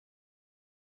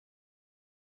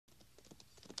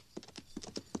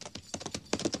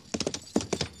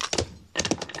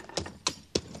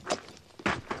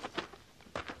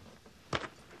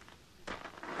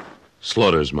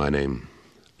Slaughter's my name.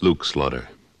 Luke Slaughter.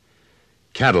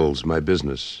 Cattle's my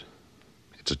business.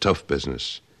 It's a tough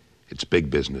business. It's big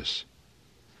business.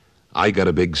 I got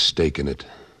a big stake in it.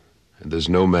 And there's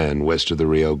no man west of the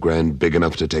Rio Grande big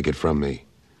enough to take it from me.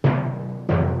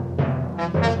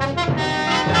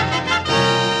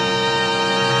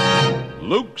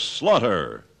 Luke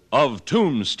Slaughter of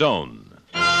Tombstone.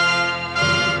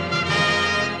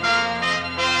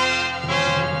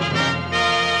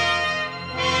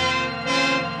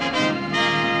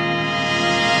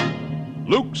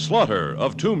 Luke Slaughter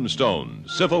of Tombstone,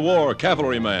 Civil War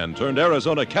cavalryman turned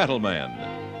Arizona cattleman.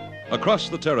 Across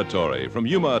the territory, from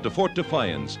Yuma to Fort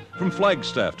Defiance, from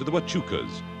Flagstaff to the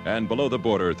Huachucas, and below the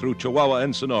border through Chihuahua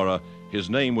and Sonora, his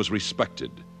name was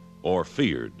respected, or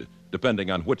feared,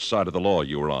 depending on which side of the law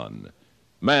you were on.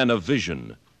 Man of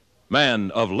vision,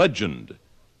 man of legend,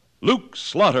 Luke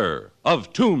Slaughter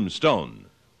of Tombstone.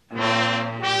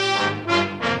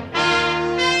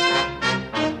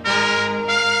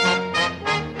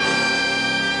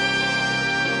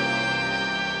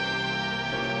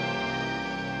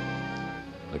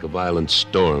 Like a violent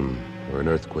storm or an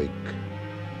earthquake.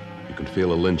 You can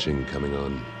feel a lynching coming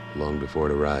on long before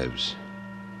it arrives.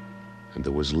 And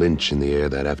there was lynch in the air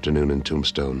that afternoon in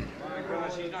Tombstone.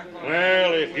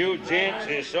 Well, if you gents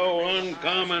is so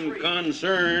uncommon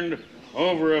concerned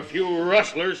over a few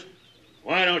rustlers,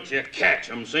 why don't you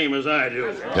catch 'em same as I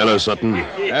do? Hello, Sutton.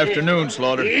 Afternoon,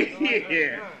 Slaughter.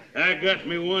 Yeah, I got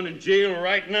me one in jail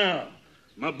right now.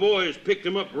 My boys picked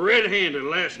him up red-handed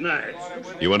last night.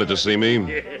 You wanted to see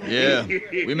me? Yeah,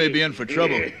 we may be in for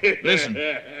trouble. Listen.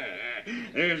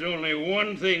 There's only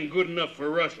one thing good enough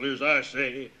for rustlers, I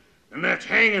say, and that's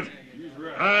hanging.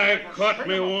 I caught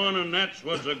me one, and that's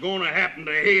what's going to happen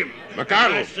to him.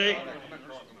 McCardle. I say,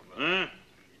 huh?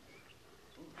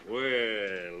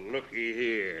 Well, looky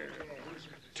here.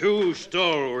 Two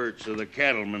stalwarts of the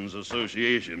Cattlemen's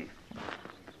Association.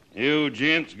 You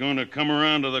gents going to come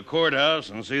around to the courthouse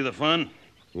and see the fun?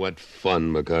 What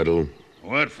fun, McCardle.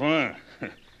 What fun?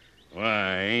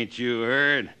 Why, ain't you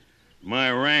heard?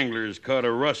 My wranglers caught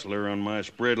a rustler on my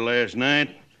spread last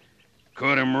night.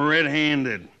 Caught him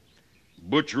red-handed,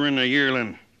 butchering a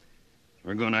yearling.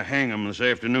 We're going to hang him this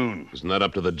afternoon. It's not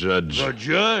up to the judge. The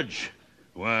judge?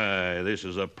 Why, this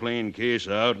is a plain case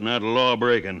of out-and-out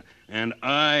law-breaking, and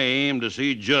I aim to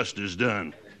see justice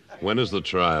done. When is the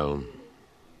trial?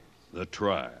 The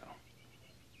trial.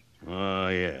 Oh,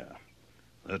 yeah.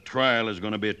 The trial is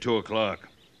going to be at 2 o'clock.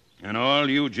 And all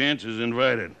you gents is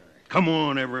invited. Come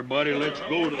on, everybody. Let's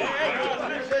go to the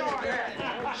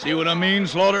trial. See what I mean,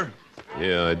 Slaughter?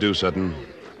 Yeah, I do, Sutton.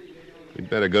 We'd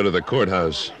better go to the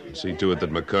courthouse and see to it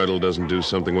that McCardle doesn't do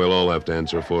something we'll all have to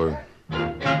answer for.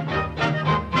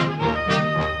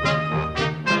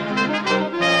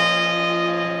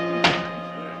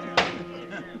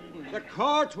 The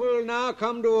court will now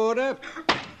come to order.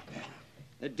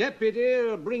 The deputy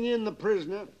will bring in the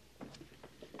prisoner.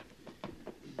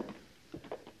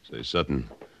 Say, Sutton,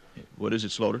 What is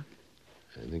it, Slaughter?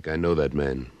 I think I know that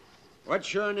man.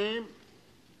 What's your name?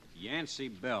 Yancey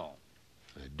Bell.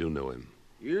 I do know him.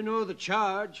 You know the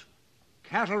charge.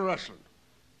 Cattle rustling.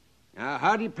 Now,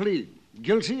 how do you plead?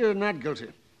 Guilty or not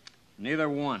guilty? Neither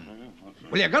one.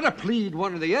 Well, you gotta plead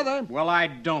one or the other. Well, I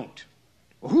don't.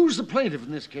 Well, who's the plaintiff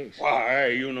in this case? Why,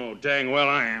 you know dang well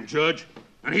I am, Judge.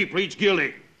 And he pleads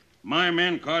guilty. My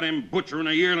men caught him butchering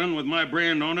a yearling with my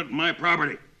brand on it and my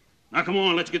property. Now, come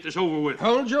on, let's get this over with.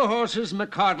 Hold your horses,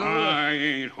 McCardle. I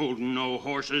ain't holding no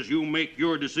horses. You make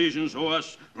your decision so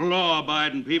us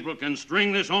law-abiding people can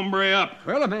string this hombre up.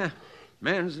 Well, a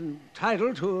man's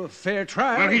entitled to a fair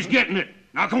trial. Well, he's getting it.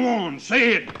 Now, come on,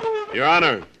 say it. Your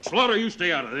Honor. Slaughter, you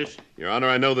stay out of this. Your Honor,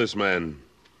 I know this man.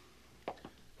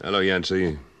 Hello,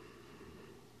 Yancey.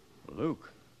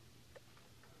 Luke.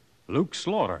 Luke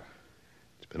Slaughter.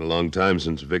 It's been a long time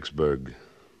since Vicksburg.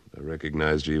 I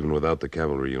recognized you even without the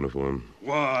cavalry uniform.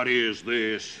 What is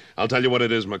this? I'll tell you what it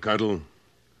is, McCardle.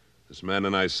 This man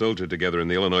and I soldiered together in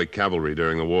the Illinois cavalry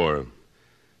during the war.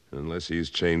 Unless he's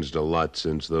changed a lot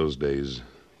since those days,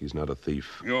 he's not a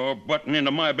thief. You're butting into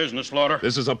my business, Slaughter.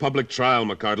 This is a public trial,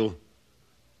 McCardle.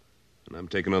 And I'm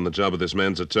taking on the job of this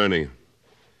man's attorney.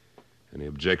 Any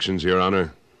objections, Your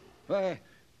Honor? Why,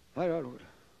 no.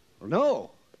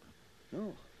 No.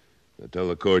 Now tell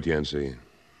the court, Yancey.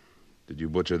 Did you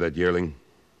butcher that yearling?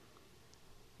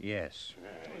 Yes.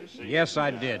 Yes, I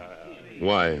did.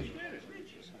 Why?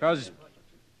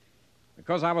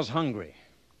 Because I was hungry.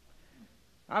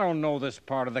 I don't know this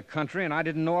part of the country, and I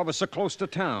didn't know I was so close to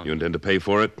town. You intend to pay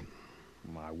for it?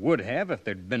 I would have if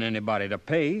there'd been anybody to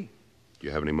pay. Do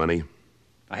you have any money?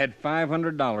 I had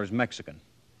 $500 Mexican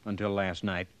until last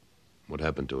night. What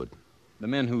happened to it? The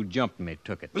men who jumped me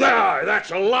took it. Lie! That's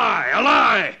a lie! A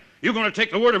lie! You going to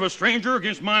take the word of a stranger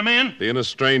against my man? Being a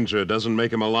stranger doesn't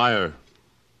make him a liar.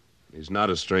 He's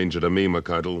not a stranger to me,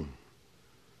 McCardle.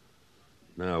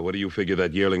 Now, what do you figure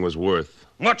that yearling was worth?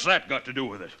 What's that got to do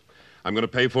with it? I'm going to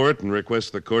pay for it and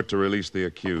request the court to release the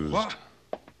accused. What?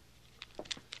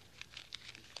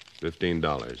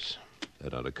 $15.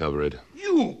 That ought to cover it.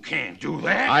 You can't do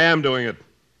that. I am doing it.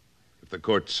 If the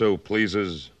court so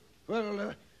pleases.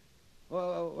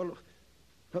 Well,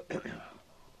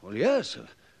 yes.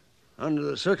 Under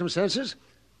the circumstances,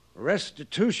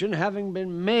 restitution having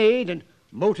been made and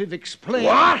motive explained.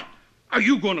 What? Are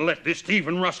you going to let this thief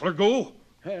and rustler go?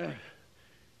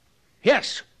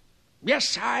 Yes.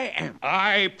 Yes, I am.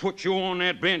 I put you on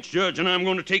that bench, Judge, and I'm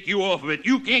going to take you off of it.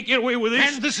 You can't get away with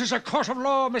this. And this is a court of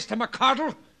law, Mr.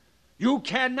 McCardle. You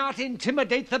cannot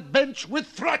intimidate the bench with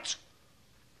threats.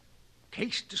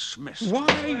 Case dismissed.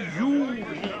 Why, you...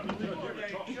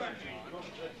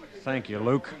 Thank you,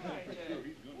 Luke.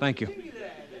 Thank you.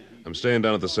 I'm staying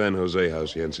down at the San Jose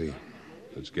house, Yancey.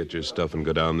 Let's get your stuff and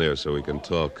go down there so we can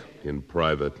talk in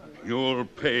private. You'll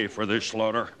pay for this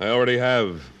slaughter. I already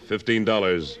have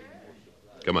 $15.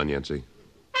 Come on, Yancey.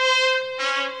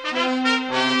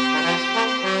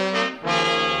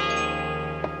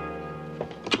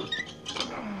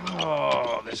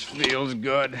 Oh, this feels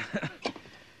good.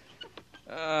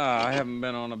 I haven't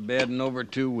been on a bed in over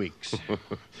 2 weeks.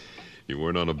 You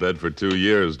weren't on a bed for 2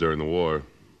 years during the war.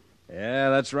 Yeah,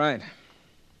 that's right.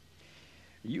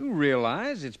 You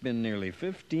realize it's been nearly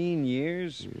 15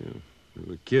 years? Yeah. We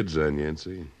were kids then,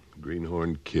 Yancey.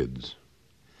 Greenhorn kids.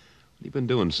 What have you been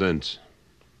doing since?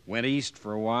 Went east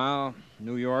for a while,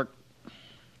 New York.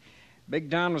 Big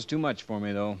town was too much for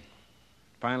me, though.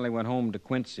 Finally went home to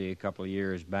Quincy a couple of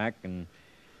years back, and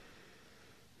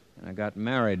I got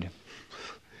married.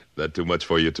 That too much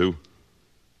for you, too?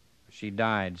 She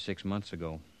died 6 months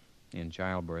ago in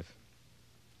childbirth.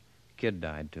 Kid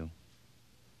died, too.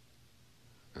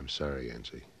 I'm sorry,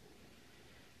 Yancey.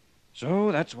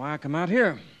 So that's why I come out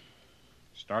here.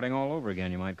 Starting all over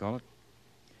again, you might call it.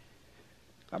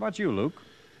 How about you, Luke?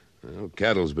 Well,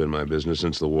 cattle's been my business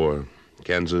since the war.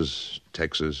 Kansas,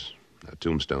 Texas,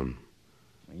 Tombstone.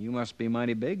 You must be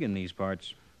mighty big in these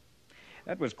parts.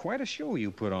 That was quite a show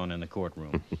you put on in the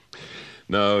courtroom.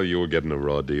 No, you were getting a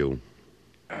raw deal.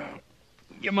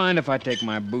 You mind if I take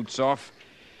my boots off?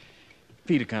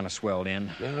 Feet are kind of swelled in.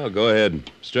 No, go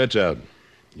ahead. Stretch out.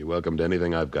 You're welcome to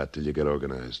anything I've got till you get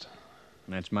organized.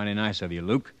 That's mighty nice of you,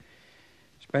 Luke.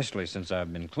 Especially since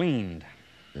I've been cleaned.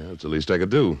 Yeah, it's the least I could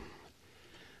do.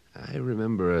 I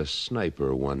remember a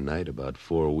sniper one night about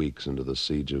 4 weeks into the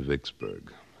siege of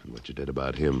Vicksburg, and what you did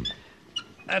about him.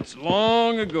 That's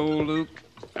long ago, Luke.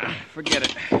 Forget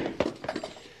it.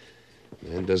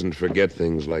 Man doesn't forget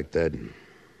things like that.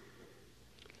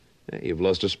 Hey, you've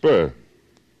lost a spur.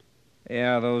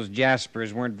 Yeah, those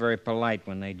Jaspers weren't very polite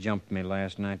when they jumped me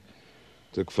last night.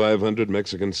 Took 500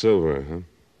 Mexican silver, huh?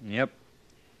 Yep.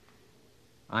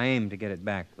 I aim to get it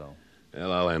back, though.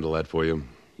 Well, I'll handle that for you.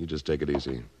 You just take it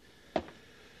easy.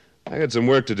 I got some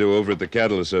work to do over at the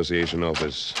Cattle Association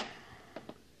office.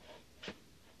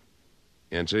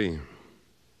 Yancey,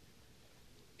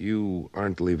 you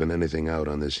aren't leaving anything out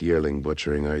on this yearling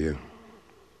butchering, are you?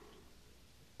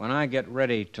 When I get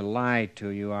ready to lie to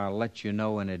you, I'll let you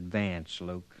know in advance,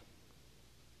 Luke.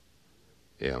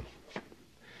 Yeah.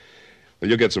 Well,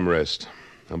 you'll get some rest.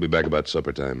 I'll be back about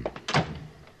supper time.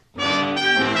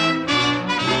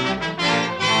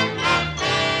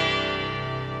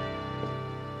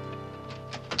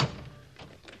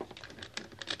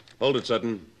 Hold it,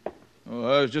 Sutton. Oh,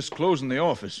 I was just closing the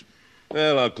office.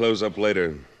 Well, I'll close up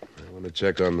later. I want to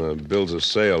check on the bills of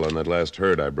sale on that last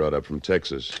herd I brought up from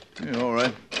Texas. Yeah, all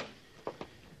right.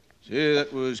 Say,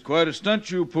 that was quite a stunt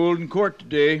you pulled in court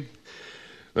today.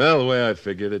 Well, the way I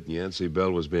figured it, Yancey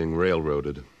Bell was being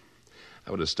railroaded.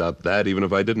 I would have stopped that even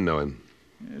if I didn't know him.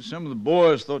 Yeah, some of the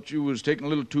boys thought you was taking a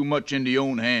little too much into your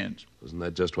own hands. Wasn't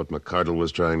that just what McCardle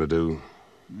was trying to do?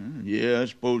 Yeah, I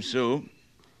suppose so.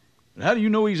 But how do you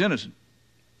know he's innocent?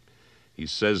 He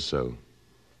says so.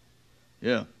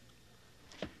 Yeah.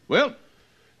 Well,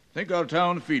 I think I'll tie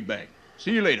on the feedback.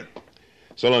 See you later.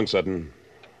 So long, Sutton.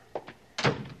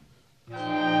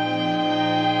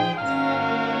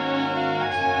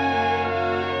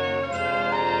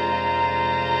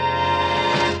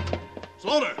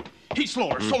 Slaughter! Hey,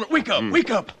 Slaughter! Slaughter, wake up!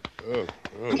 Wake up! Oh,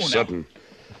 Come on Sutton.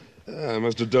 I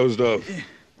must have dozed off.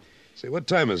 Say, what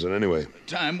time is it anyway?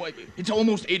 Time? Why, it's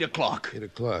almost 8 o'clock. 8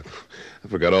 o'clock. I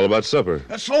forgot all about supper.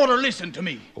 Slaughter, listen to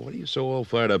me. What are you so all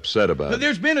fired upset about?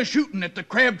 There's been a shooting at the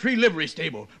Crabtree livery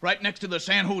stable, right next to the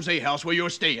San Jose house where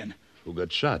you're staying. Who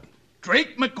got shot?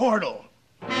 Drake McCordle.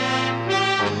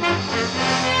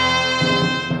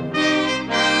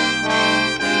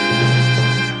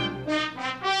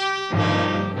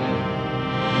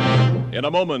 In a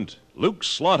moment, Luke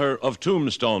Slaughter of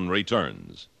Tombstone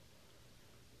returns.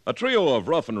 A trio of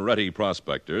rough and ready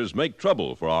prospectors make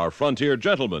trouble for our frontier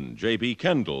gentleman, J.B.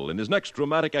 Kendall, in his next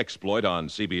dramatic exploit on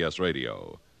CBS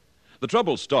Radio. The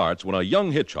trouble starts when a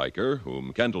young hitchhiker,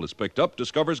 whom Kendall has picked up,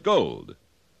 discovers gold.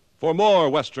 For more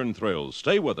Western thrills,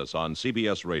 stay with us on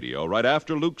CBS Radio right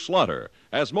after Luke Slaughter,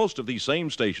 as most of these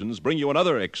same stations bring you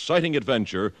another exciting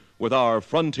adventure with our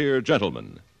frontier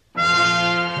gentleman.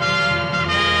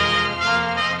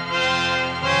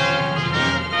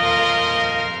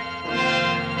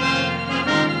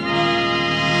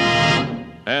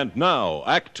 And now,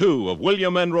 Act Two of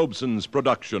William N. Robeson's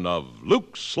production of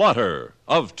Luke Slaughter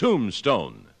of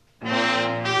Tombstone.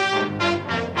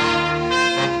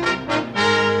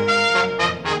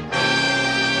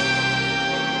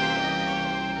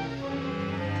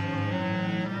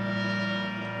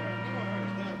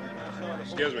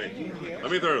 Excuse me.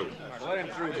 Let me through.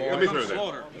 Let me through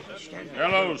there.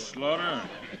 Hello, Slaughter.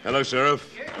 Hello,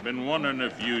 Sheriff. I've been wondering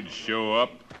if you'd show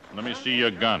up. Let me see your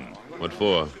gun. What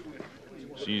for?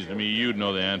 Seems to me you'd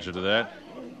know the answer to that.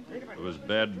 There was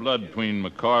bad blood between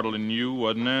McCardle and you,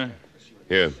 wasn't there?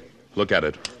 Here, look at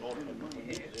it.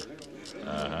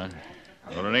 Uh-huh.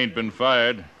 Well, it ain't been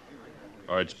fired.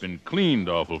 Or it's been cleaned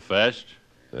awful fast.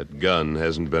 That gun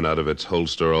hasn't been out of its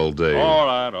holster all day.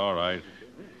 All right.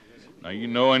 Now, you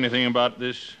know anything about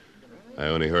this? I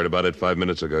only heard about it 5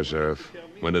 minutes ago, Sheriff.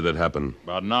 When did it happen?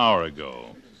 About an hour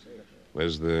ago.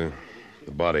 Where's the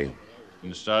body?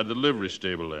 Inside the livery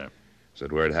stable there. Is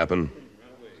that where it happened?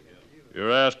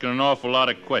 You're asking an awful lot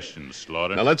of questions,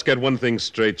 Slaughter. Now, let's get one thing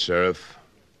straight, Sheriff.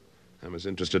 I'm as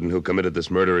interested in who committed this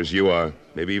murder as you are,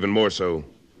 maybe even more so.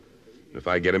 If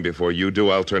I get him before you do,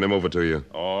 I'll turn him over to you.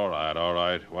 All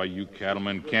right. Why, you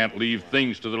cattlemen can't leave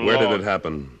things to the law. Where did it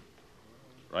happen?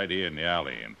 Right here in the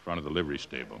alley, in front of the livery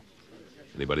stable.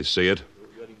 Anybody see it?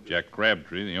 Jack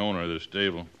Crabtree, the owner of the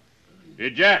stable. Hey,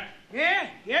 Jack.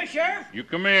 Yeah, Sheriff? You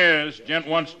come here. This gent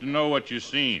wants to know what you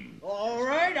seen. All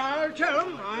right, I'll tell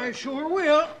him. I sure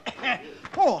will.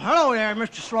 Oh, hello there,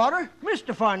 Mr. Slaughter. Missed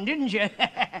the fun, didn't you?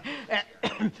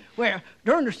 Well,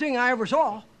 darndest thing I ever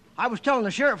saw. I was telling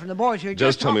the sheriff and the boys here...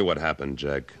 Just tell me what happened,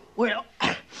 Jack. Well,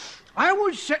 I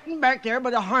was sitting back there by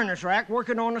the harness rack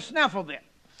working on a snaffle bit.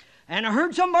 And I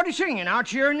heard somebody singing out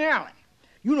here in the alley.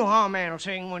 You know how a man will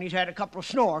sing when he's had a couple of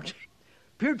snorts.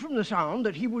 Appeared from the sound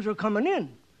that he was a-coming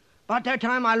in. About that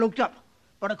time, I looked up,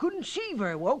 but I couldn't see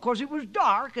very well because it was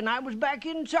dark, and I was back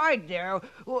inside there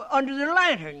under the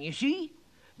lantern, you see?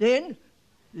 Then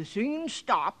the singing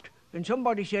stopped, and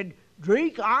somebody said,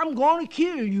 "Drake, I'm going to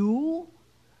kill you."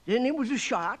 Then there was a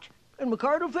shot, and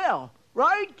McCardle fell,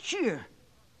 right here.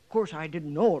 Of course, I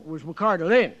didn't know it was McCardle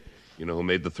then. You know who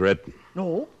made the threat?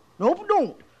 Nope,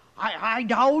 don't. I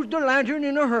doused the lantern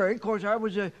in a hurry because I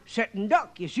was a setting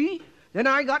duck, you see? Then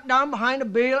I got down behind a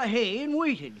bale of hay and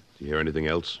waited. Did you hear anything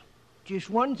else? Just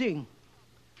one thing.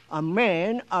 A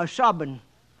man a-sobbing.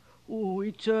 Oh,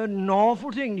 it's an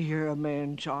awful thing to hear a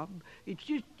man sob. It's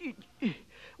just...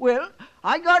 Well,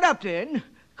 I got up then,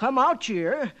 come out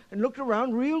here, and looked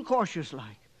around real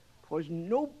cautious-like. 'Twas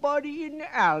nobody in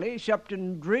the alley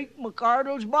excepting Drake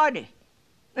McCardle's body.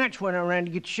 That's when I ran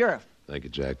to get the sheriff. Thank you,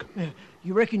 Jack.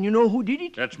 You reckon you know who did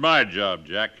it? That's my job,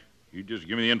 Jack. You just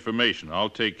give me the information. I'll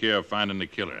take care of finding the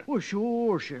killer. Well,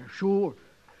 sure, Sheriff, sure.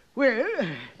 Well,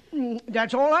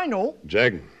 that's all I know.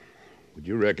 Jack, would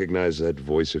you recognize that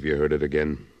voice if you heard it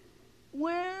again?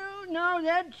 Well, now,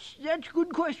 that's a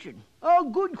good question. A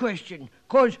good question.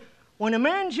 'Cause when a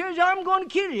man says, "I'm going to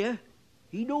kill you,"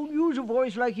 he don't use a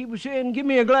voice like he was saying, "Give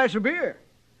me a glass of beer."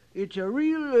 It's a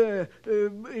real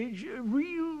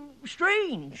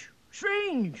strange,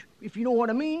 if you know what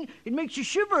I mean. It makes you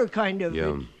shiver, kind of.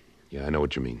 Yeah, I know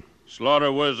what you mean.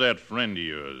 Slaughter, where's that friend of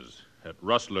yours? That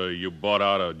rustler you bought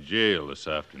out of jail this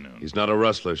afternoon. He's not a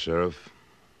rustler, Sheriff.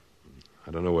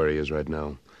 I don't know where he is right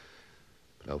now.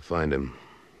 But I'll find him.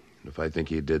 And if I think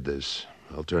he did this,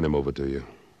 I'll turn him over to you.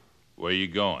 Where you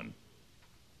going?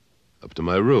 Up to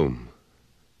my room.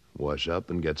 Wash up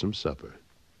and get some supper.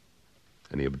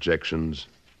 Any objections?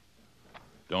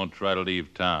 Don't try to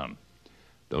leave town.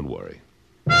 Don't worry.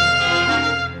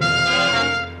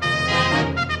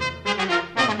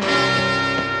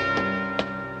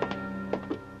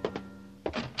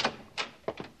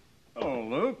 Hello,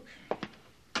 Luke.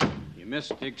 You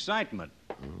missed the excitement.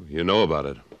 You know about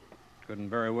it. Couldn't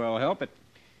very well help it.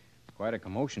 Quite a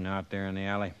commotion out there in the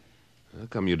alley. How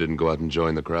come you didn't go out and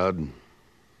join the crowd?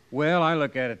 Well, I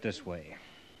look at it this way.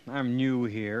 I'm new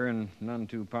here and none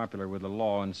too popular with the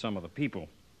law and some of the people.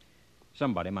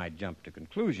 Somebody might jump to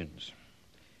conclusions.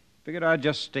 Figured I'd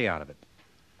just stay out of it.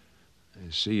 I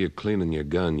see you cleaning your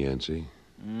gun, Yancey.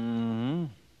 Mm-hmm.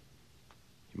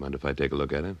 You mind if I take a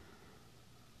look at it?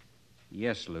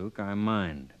 Yes, Luke, I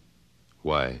mind.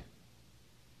 Why?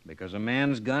 Because a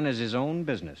man's gun is his own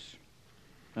business.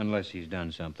 Unless he's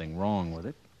done something wrong with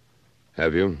it.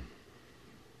 Have you?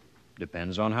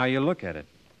 Depends on how you look at it.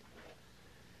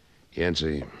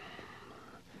 Yancey,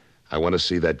 I want to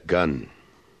see that gun.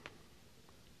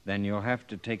 Then you'll have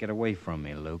to take it away from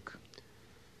me, Luke.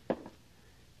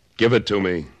 Give it to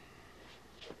me.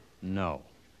 No.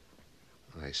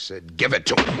 I said give it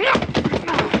to me.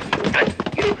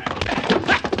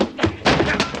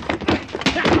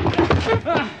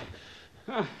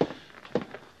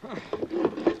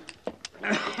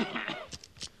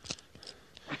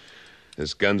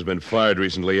 This gun's been fired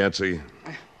recently, Yancey.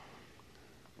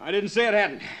 I didn't say it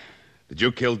hadn't. Did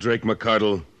you kill Drake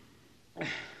McCardle?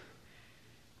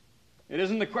 It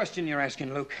isn't the question you're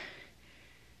asking, Luke.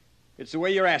 It's the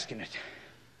way you're asking it.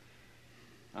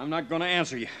 I'm not going to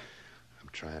answer you. I'm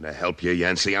trying to help you,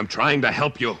 Yancey. I'm trying to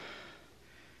help you.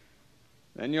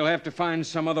 Then you'll have to find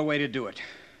some other way to do it.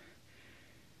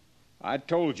 I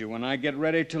told you, when I get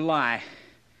ready to lie,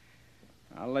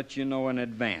 I'll let you know in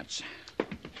advance.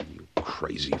 You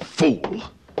crazy fool.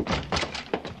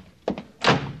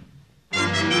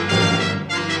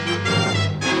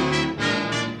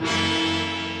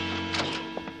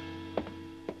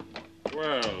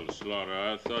 Well, Slaughter,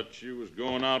 I thought you was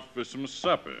going out for some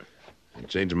supper. I'm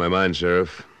changing my mind,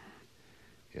 Sheriff.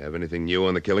 You have anything new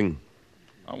on the killing?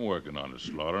 I'm working on it,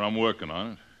 Slaughter. I'm working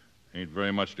on it. Ain't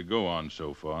very much to go on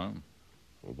so far.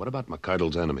 Well, what about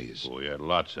McCardle's enemies? Oh, he had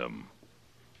lots of them.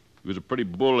 He was a pretty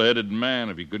bull-headed man.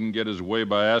 If he couldn't get his way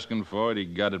by asking for it, he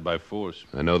got it by force.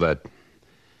 I know that.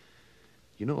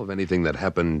 You know of anything that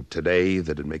happened today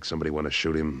that'd make somebody want to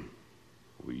shoot him?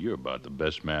 Well, you're about the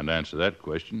best man to answer that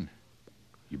question.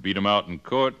 You beat him out in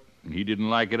court, and he didn't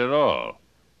like it at all.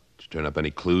 Did you turn up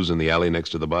any clues in the alley next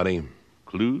to the body?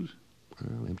 Clues?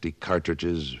 Well, empty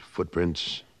cartridges,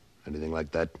 footprints, anything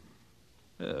like that?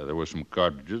 Yeah, there were some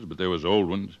cartridges, but they was old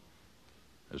ones.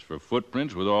 As for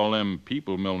footprints, with all them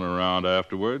people milling around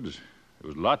afterwards, there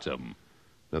was lots of them.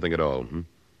 Nothing at all,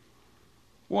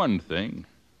 One thing.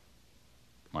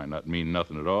 Might not mean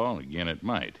nothing at all. Again, it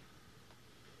might.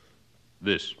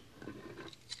 This.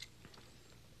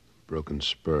 Broken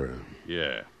spur.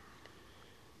 Yeah.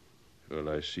 Well,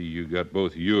 I see you got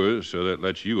both yours, so that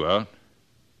lets you out.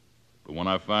 But when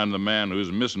I find the man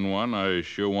who's missing one, I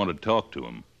sure want to talk to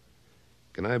him.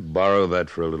 Can I borrow that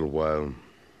for a little while?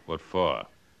 What for?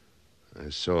 I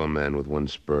saw a man with one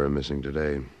spur missing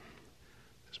today.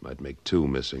 This might make two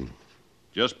missing.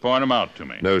 Just point him out to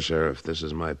me. No, Sheriff, this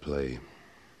is my play.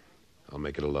 I'll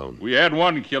make it alone. We had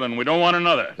one killing. We don't want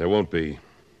another. There won't be,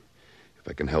 if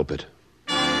I can help it.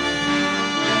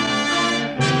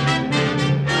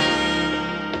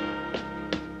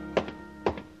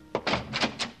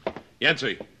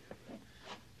 Yancey!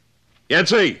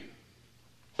 Yancey!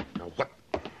 Now, what?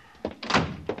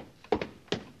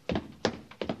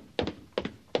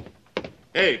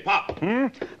 Hey, Pop!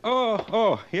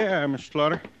 Oh, yeah, Mr.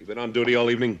 Slaughter. You been on duty all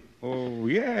evening? Oh,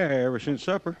 yeah, ever since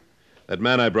supper. That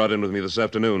man I brought in with me this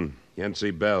afternoon,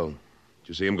 Yancey Bell. Did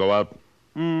you see him go out?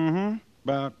 Mm-hmm.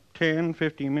 About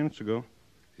 15 minutes ago.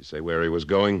 Did he say where he was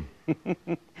going?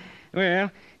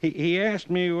 Well, he asked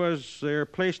me was there a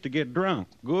place to get drunk,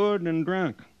 good and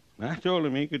drunk. I told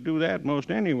him he could do that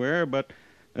most anywhere, but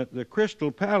the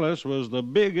Crystal Palace was the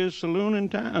biggest saloon in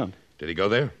town. Did he go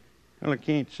there? Well, I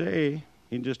can't say.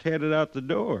 He just headed out the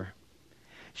door.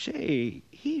 Say,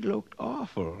 he looked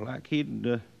awful, like he'd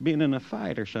been in a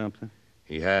fight or something.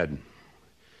 He had.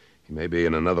 He may be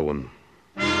in another one.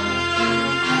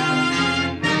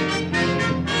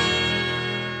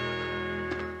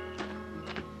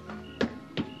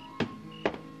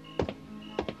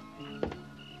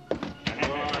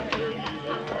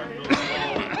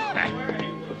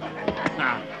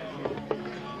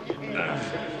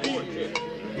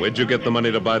 Where'd you get the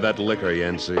money to buy that liquor,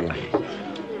 Yancey?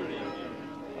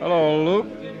 Hello, Luke.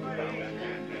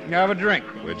 Have a drink.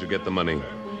 Where'd you get the money?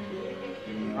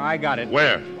 I got it.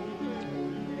 Where?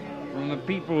 From the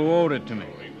people who owed it to me.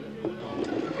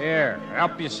 Here,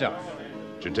 help yourself.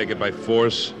 Did you take it by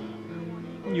force?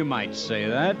 You might say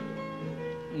that.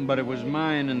 But it was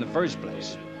mine in the first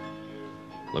place.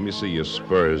 Let me see your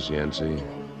spurs, Yancey.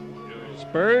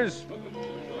 Spurs?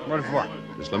 What for?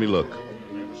 Just let me look.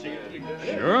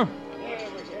 Sure.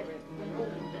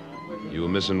 You were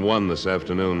missing one this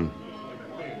afternoon.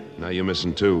 Now you're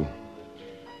missing two.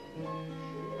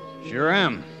 Sure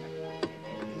am.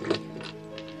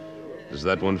 Does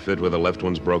that one fit where the left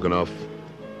one's broken off?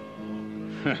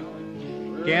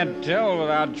 Can't tell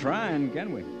without trying,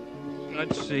 can we?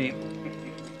 Let's see.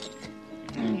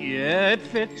 Yeah, it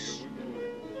fits.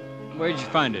 Where'd you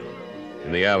find it?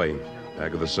 In the alley,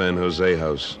 back of the San Jose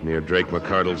house, near Drake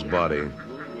McCardle's body.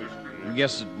 I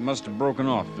guess it must have broken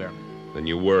off there. Then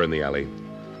you were in the alley.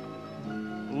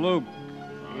 Luke,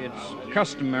 it's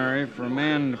customary for a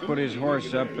man to put his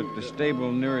horse up at the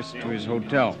stable nearest to his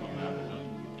hotel.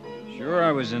 Sure,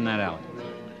 I was in that alley.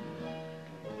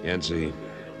 Yancey,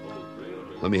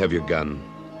 let me have your gun.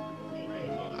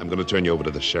 I'm going to turn you over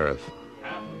to the sheriff.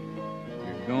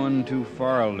 You're going too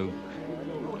far, Luke.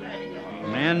 A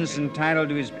man's entitled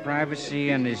to his privacy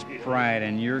and his pride,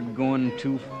 and you're going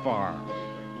too far.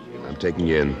 I'm taking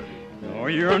you in. No,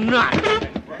 you're not.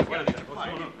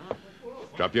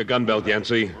 Drop your gun belt,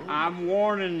 Yancey. I'm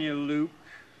warning you, Luke.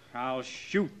 I'll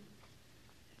shoot.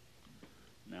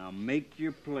 Now make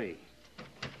your play.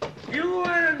 You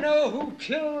want to know who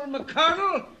killed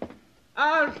McCardle?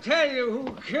 I'll tell you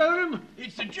who killed him.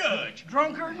 It's the judge.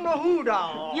 Drunkard and a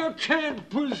hoodoo. You can't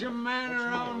push a man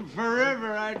around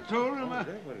forever, I told him.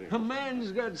 A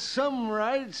man's got some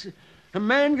rights. A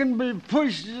man can be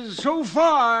pushed so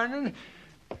far, and then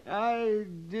I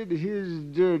did his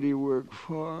dirty work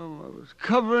for him. I was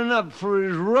covering up for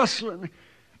his rustling.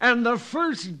 And the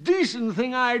first decent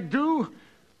thing I do,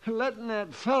 letting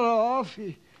that fellow off,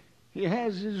 he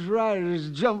has his riders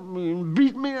jump me and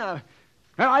beat me.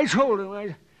 I told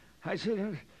him, I said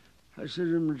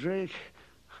to him, Drake,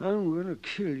 I'm going to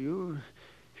kill you.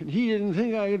 And he didn't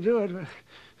think I could do it,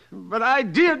 but I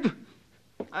did.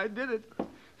 I did it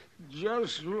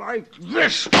just like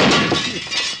this.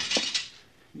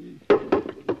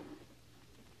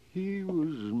 He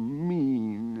was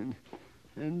mean,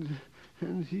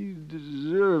 and he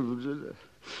deserved it.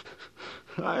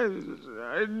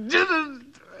 I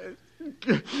didn't.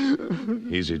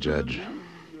 Easy, Judge.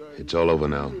 It's all over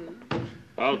now.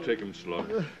 I'll take him slow.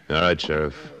 All right,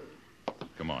 Sheriff.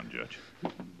 Come on, Judge.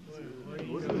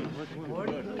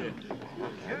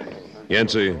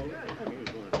 Yancey,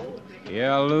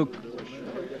 Yeah, Luke?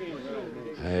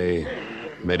 I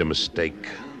made a mistake.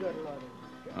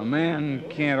 A man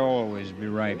can't always be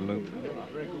right, Luke.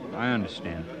 I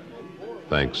understand.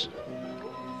 Thanks.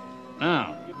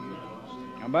 Now,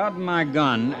 about my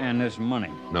gun and this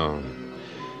money. No,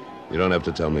 you don't have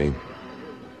to tell me.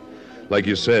 Like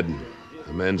you said,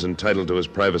 a man's entitled to his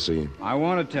privacy. I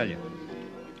want to tell you.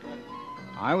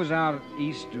 I was out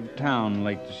east of town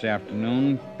late this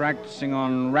afternoon practicing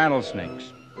on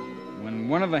rattlesnakes when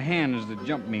one of the hands that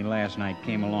jumped me last night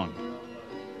came along.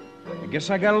 I guess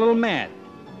I got a little mad.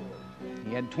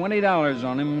 He had $20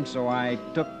 on him, so I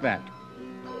took that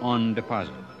on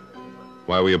deposit.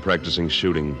 Why were you practicing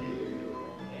shooting?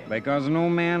 Because no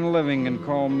man living can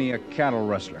call me a cattle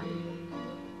rustler.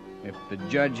 If the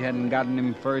judge hadn't gotten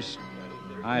him first,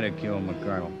 I'd have killed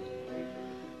McCardle.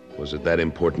 Was it that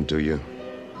important to you?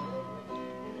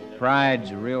 Pride's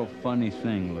a real funny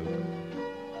thing, Luke.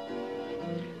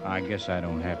 I guess I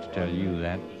don't have to tell you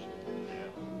that.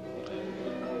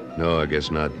 No, I guess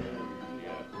not.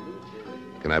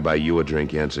 Can I buy you a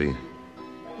drink, Yancey?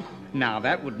 Now,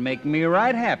 that would make me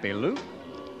right happy, Luke.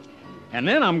 And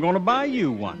then I'm going to buy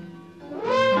you one.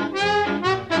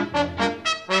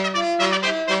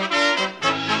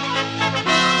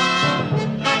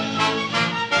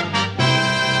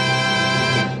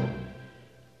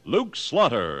 Luke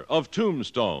Slaughter of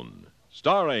Tombstone,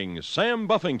 starring Sam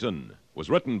Buffington, was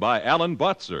written by Alan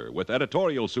Botzer with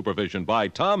editorial supervision by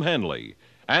Tom Hanley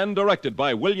and directed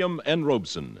by William N.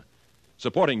 Robeson.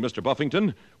 Supporting Mr.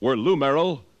 Buffington were Lou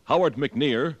Merrill, Howard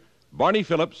McNear, Barney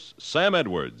Phillips, Sam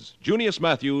Edwards, Junius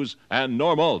Matthews, and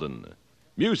Norm Alden.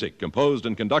 Music composed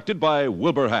and conducted by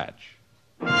Wilbur Hatch.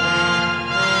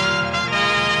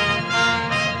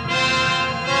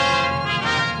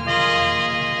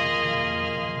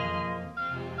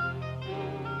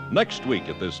 Next week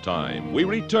at this time, we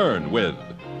return with...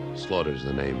 Slaughter's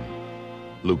the name.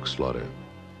 Luke Slaughter.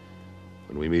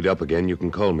 When we meet up again, you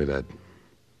can call me that.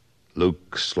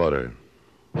 Luke Slaughter.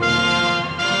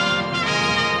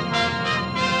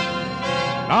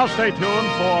 Now stay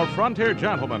tuned for Frontier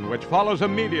Gentlemen, which follows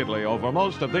immediately over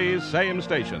most of these same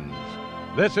stations.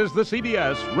 This is the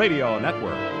CBS Radio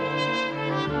Network.